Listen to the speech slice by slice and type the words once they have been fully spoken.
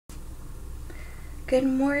Good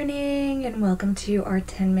morning and welcome to our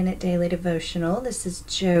 10-minute daily devotional. This is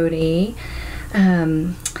Jody.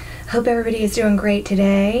 Hope everybody is doing great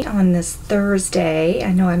today on this Thursday.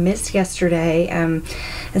 I know I missed yesterday.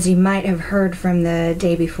 As you might have heard from the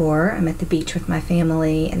day before, I'm at the beach with my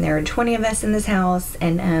family and there are 20 of us in this house,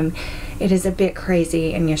 and it is a bit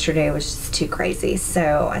crazy, and yesterday was just too crazy.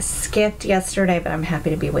 So I skipped yesterday, but I'm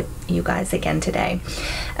happy to be with you guys again today.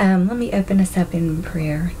 Let me open us up in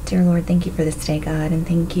prayer. Dear Lord, thank you for this day, God, and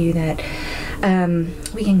thank you that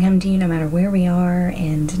we can come to you no matter where we are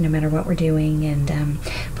and no matter what we're doing. And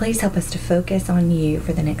please help us to focus on you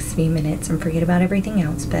for the next few minutes and forget about everything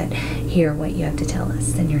else, but hear what you have to tell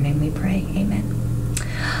us. In your name we pray. Amen.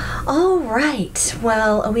 All right.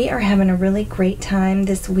 Well, we are having a really great time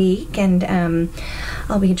this week, and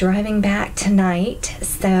I'll be driving back tonight.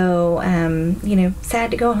 So,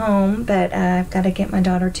 sad to go home, but I've got to get my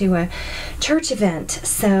daughter to a church event.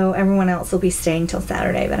 So everyone else will be staying till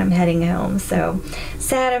Saturday, but I'm heading home. So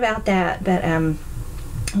sad about that, but I'll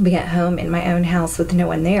be at home in my own house with no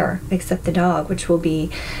one there except the dog, which will be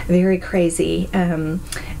very crazy. And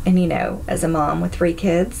as a mom with 3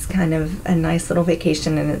 kids, kind of a nice little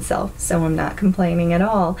vacation in itself. So I'm not complaining at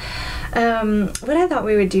all. What I thought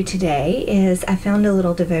we would do today is I found a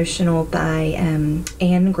little devotional by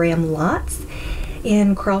Anne Graham Lotz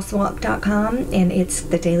in crosswalk.com, and it's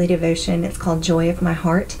the daily devotion. It's called Joy of My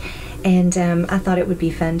Heart, and I thought it would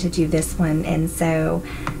be fun to do this one. And so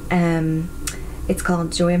it's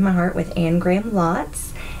called Joy of My Heart with Anne Graham Lotz,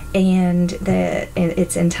 and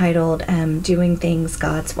it's entitled Doing Things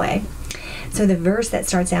God's Way. So the verse that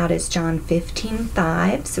starts out is John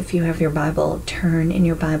 15:5. So if you have your Bible, turn in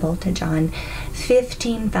your Bible to John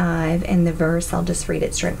 15:5, and the verse, I'll just read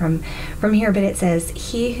it straight from here, but it says,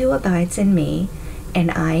 "He who abides in me,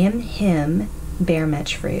 and I am him, bear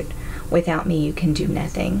much fruit. Without me you can do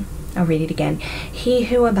nothing." I'll read it again. "He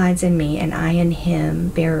who abides in me, and I in him,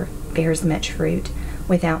 bears much fruit.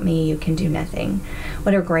 Without me you can do nothing."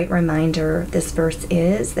 What a great reminder this verse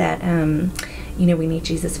is, that we need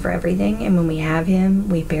Jesus for everything, and when we have him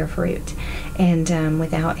we bear fruit, and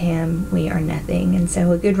without him we are nothing. And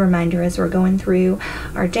so a good reminder as we're going through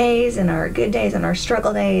our days and our good days and our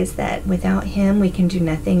struggle days, that without him we can do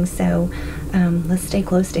nothing. So let's stay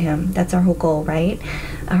close to him. That's our whole goal, right?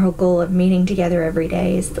 Our whole goal of meeting together every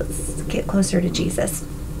day is let's get closer to Jesus.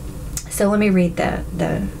 So let me read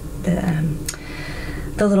the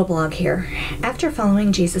little blog here. After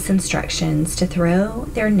following Jesus' instructions to throw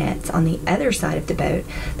their nets on the other side of the boat,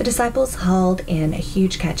 the disciples hauled in a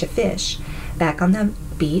huge catch of fish. Back on the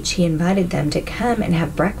beach, he invited them to come and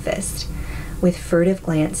have breakfast. With furtive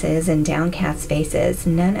glances and downcast faces,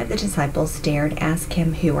 none of the disciples dared ask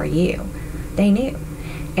him, "Who are you?" They knew.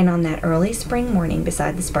 And on that early spring morning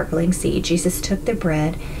beside the sparkling sea, Jesus took the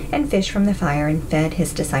bread and fish from the fire and fed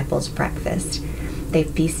his disciples breakfast. They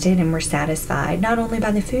feasted and were satisfied, not only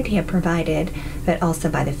by the food he had provided, but also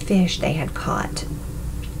by the fish they had caught.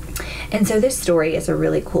 And so this story is a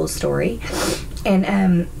really cool story.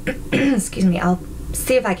 And, excuse me, I'll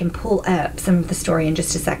see if I can pull up some of the story in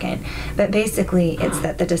just a second. But basically, it's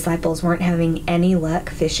that the disciples weren't having any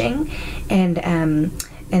luck fishing, and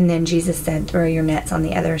then Jesus said, "Throw your nets on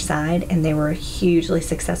the other side," and they were hugely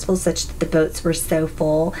successful, such that the boats were so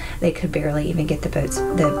full they could barely even get the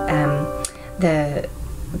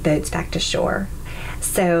boats back to shore.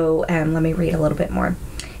 So let me read a little bit more.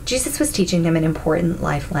 Jesus was teaching them an important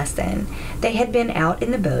life lesson. They had been out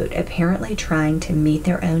in the boat, apparently trying to meet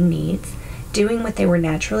their own needs, doing what they were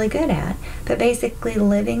naturally good at, but basically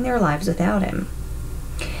living their lives without him.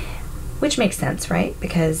 Which makes sense, right?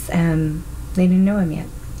 Because they didn't know him yet.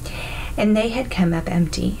 And they had come up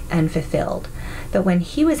empty, unfulfilled. But when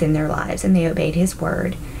he was in their lives and they obeyed his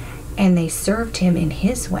word and they served him in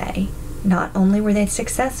his way, not only were they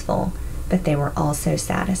successful, but they were also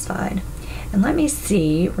satisfied. And let me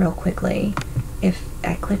see real quickly, if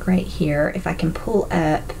I click right here, if I can pull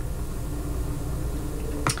up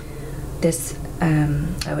this,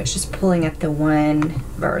 it's just pulling up the one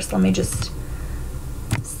verse. Let me just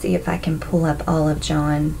see if I can pull up all of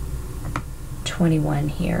John 21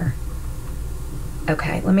 here.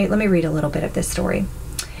 Okay, let me read a little bit of this story.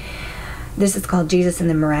 This is called Jesus and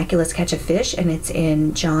the Miraculous Catch of Fish, and it's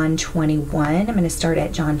in John 21. I'm going to start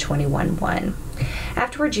at John 21:1.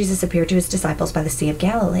 Afterward, Jesus appeared to his disciples by the Sea of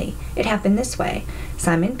Galilee. It happened this way.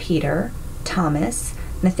 Simon Peter, Thomas,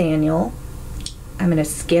 Nathanael. I'm going to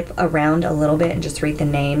skip around a little bit and just read the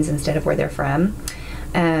names instead of where they're from.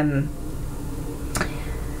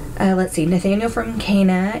 Let's see. Nathanael from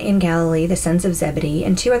Cana in Galilee, the sons of Zebedee,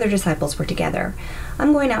 and 2 other disciples were together.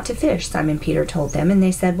 "I'm going out to fish," Simon Peter told them, and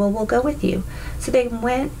they said, "Well, we'll go with you." So they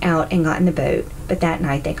went out and got in the boat, but that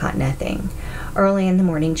night they caught nothing. Early in the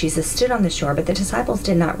morning, Jesus stood on the shore, but the disciples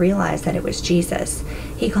did not realize that it was Jesus.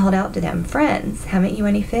 He called out to them, "Friends, haven't you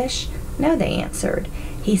any fish?" "No," they answered.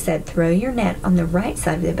 He said, "Throw your net on the right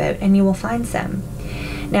side of the boat, and you will find some."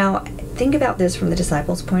 Now, think about this from the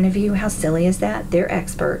disciples' point of view. How silly is that? They're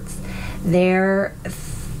experts.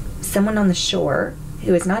 Someone on the shore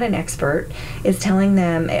who is not an expert is telling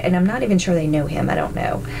them, and I'm not even sure they know him, I don't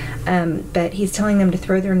know, but he's telling them to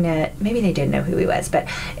throw their net. Maybe they did know who he was, but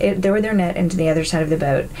throw their net into the other side of the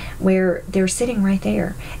boat, where they're sitting right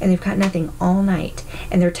there and they've caught nothing all night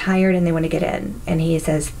and they're tired and they want to get in, and he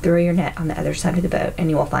says, "Throw your net on the other side of the boat and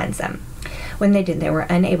you will find some." When they did, they were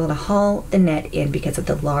unable to haul the net in because of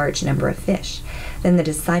the large number of fish. Then the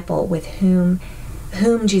disciple with whom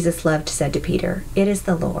Jesus loved said to Peter, "It is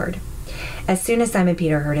the Lord." As soon as Simon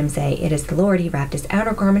Peter heard him say, "It is the Lord," he wrapped his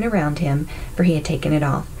outer garment around him, for he had taken it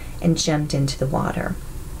off, and jumped into the water.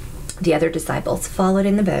 The other disciples followed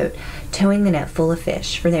in the boat, towing the net full of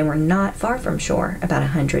fish, for they were not far from shore, about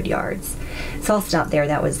 100 yards. So I'll stop there.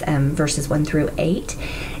 That was verses 1 through 8.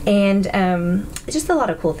 And just a lot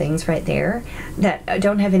of cool things right there that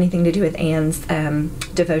don't have anything to do with Anne's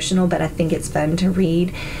devotional, but I think it's fun to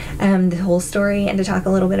read the whole story and to talk a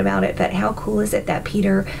little bit about it. But how cool is it that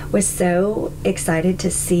Peter was so excited to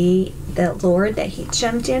see the Lord that he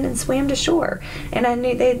jumped in and swam to shore? And I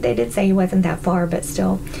knew they did say he wasn't that far, but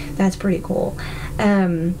still, that's pretty cool.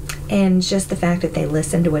 And just the fact that they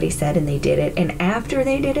listened to what he said and they did it. And after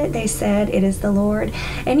they did it, they said, "It is the Lord."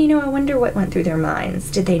 And, I wonder what went through their minds.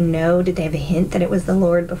 Did they know? Did they have a hint that it was the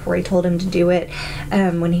Lord before he told him to do it?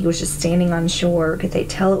 When he was just standing on shore, could they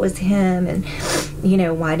tell it was him? And,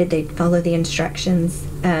 why did they follow the instructions?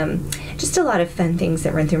 Just a lot of fun things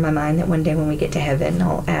that run through my mind that one day when we get to heaven,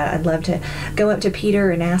 I'd love to go up to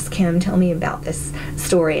Peter and ask him, "Tell me about this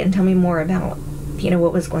story and tell me more about,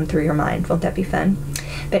 what was going through your mind." Won't that be fun?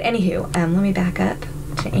 But anywho, let me back up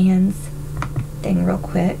to Anne's thing real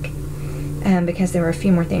quick, because there were a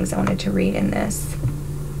few more things I wanted to read in this.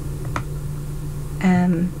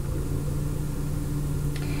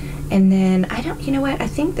 And then, I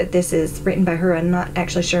think that this is written by her. I'm not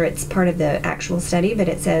actually sure it's part of the actual study, but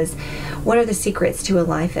it says, "What are the secrets to a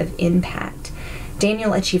life of impact?"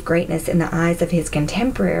 Daniel achieved greatness in the eyes of his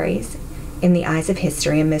contemporaries, in the eyes of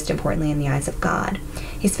history, and most importantly, in the eyes of God.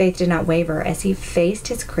 His faith did not waver as he faced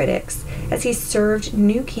his critics, as he served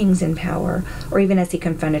new kings in power, or even as he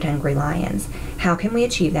confronted hungry lions. How can we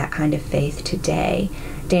achieve that kind of faith today?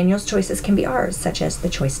 Daniel's choices can be ours, such as the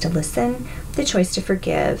choice to listen, the choice to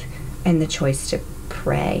forgive, and the choice to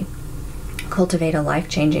pray. Cultivate a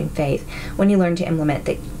life-changing faith when you learn to implement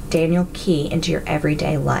the Daniel key into your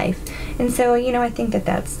everyday life. And so, I think that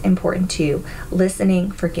that's important too.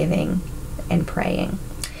 Listening, forgiving, and praying.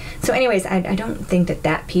 So anyways, I don't think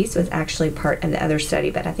that piece was actually part of the other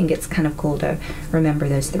study, but I think it's kind of cool to remember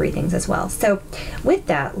those 3 things as well. So with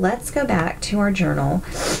that, let's go back to our journal,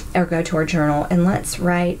 or go to our journal, and let's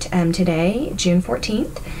write today, June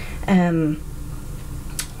 14th,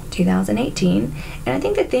 2018. And I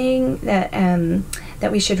think the thing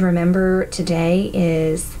that we should remember today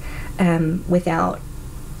is without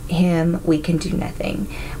him, we can do nothing.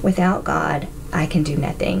 Without God, I can do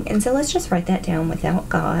nothing. And so let's just write that down. Without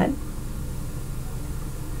God,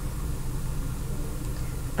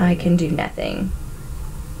 I can do nothing.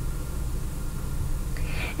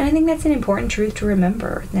 And I think that's an important truth to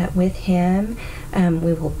remember, that with him,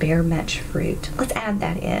 we will bear much fruit. Let's add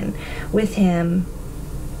that in. With him,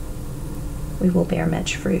 we will bear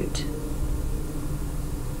much fruit.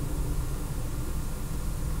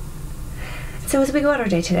 So as we go out our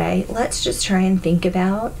day today, let's just try and think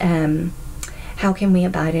about how can we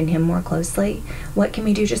abide in him more closely? What can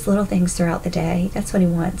we do? Just little things throughout the day. That's what he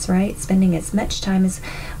wants, right? Spending as much time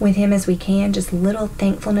with him as we can, just little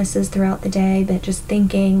thankfulnesses throughout the day, but just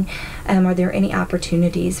thinking, are there any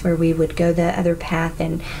opportunities where we would go the other path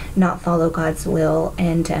and not follow God's will,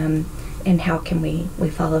 and how can we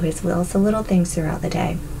follow his will? So little things throughout the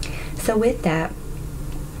day. So with that,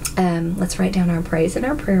 let's write down our praise and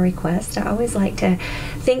our prayer request. I always like to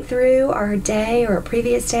think through our day or a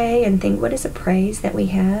previous day and think, what is a praise that we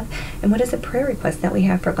have and what is a prayer request that we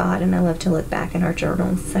have for God? And I love to look back in our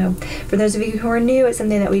journals. So for those of you who are new, it's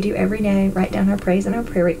something that we do every day. Write down our praise and our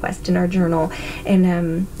prayer request in our journal,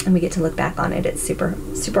 and we get to look back on it. It's super,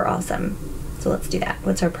 super awesome. So let's do that.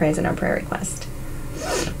 What's our praise and our prayer request?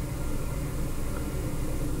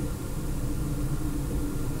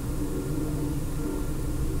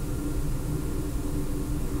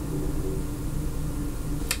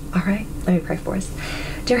 All right, let me pray for us.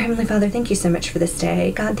 Dear Heavenly Father, thank you so much for this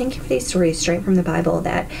day. God, thank you for these stories straight from the Bible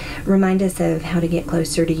that remind us of how to get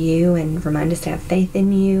closer to you and remind us to have faith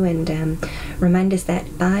in you and remind us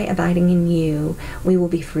that by abiding in you, we will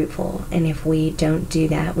be fruitful. And if we don't do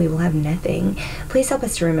that, we will have nothing. Please help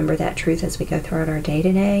us to remember that truth as we go throughout our day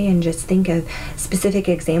today and just think of specific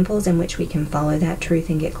examples in which we can follow that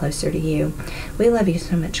truth and get closer to you. We love you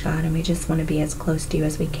so much, God, and we just want to be as close to you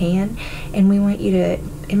as we can. And we want you to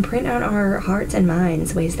imprint on our hearts and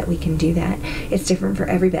minds ways that we can do that. It's different for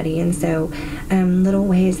everybody, and so little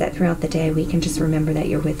ways that throughout the day we can just remember that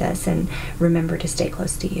you're with us and remember to stay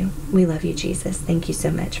close to you. We love you, Jesus. Thank you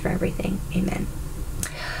so much for everything. Amen.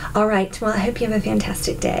 All right, well, I hope you have a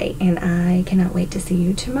fantastic day, and I cannot wait to see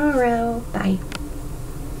you tomorrow. Bye.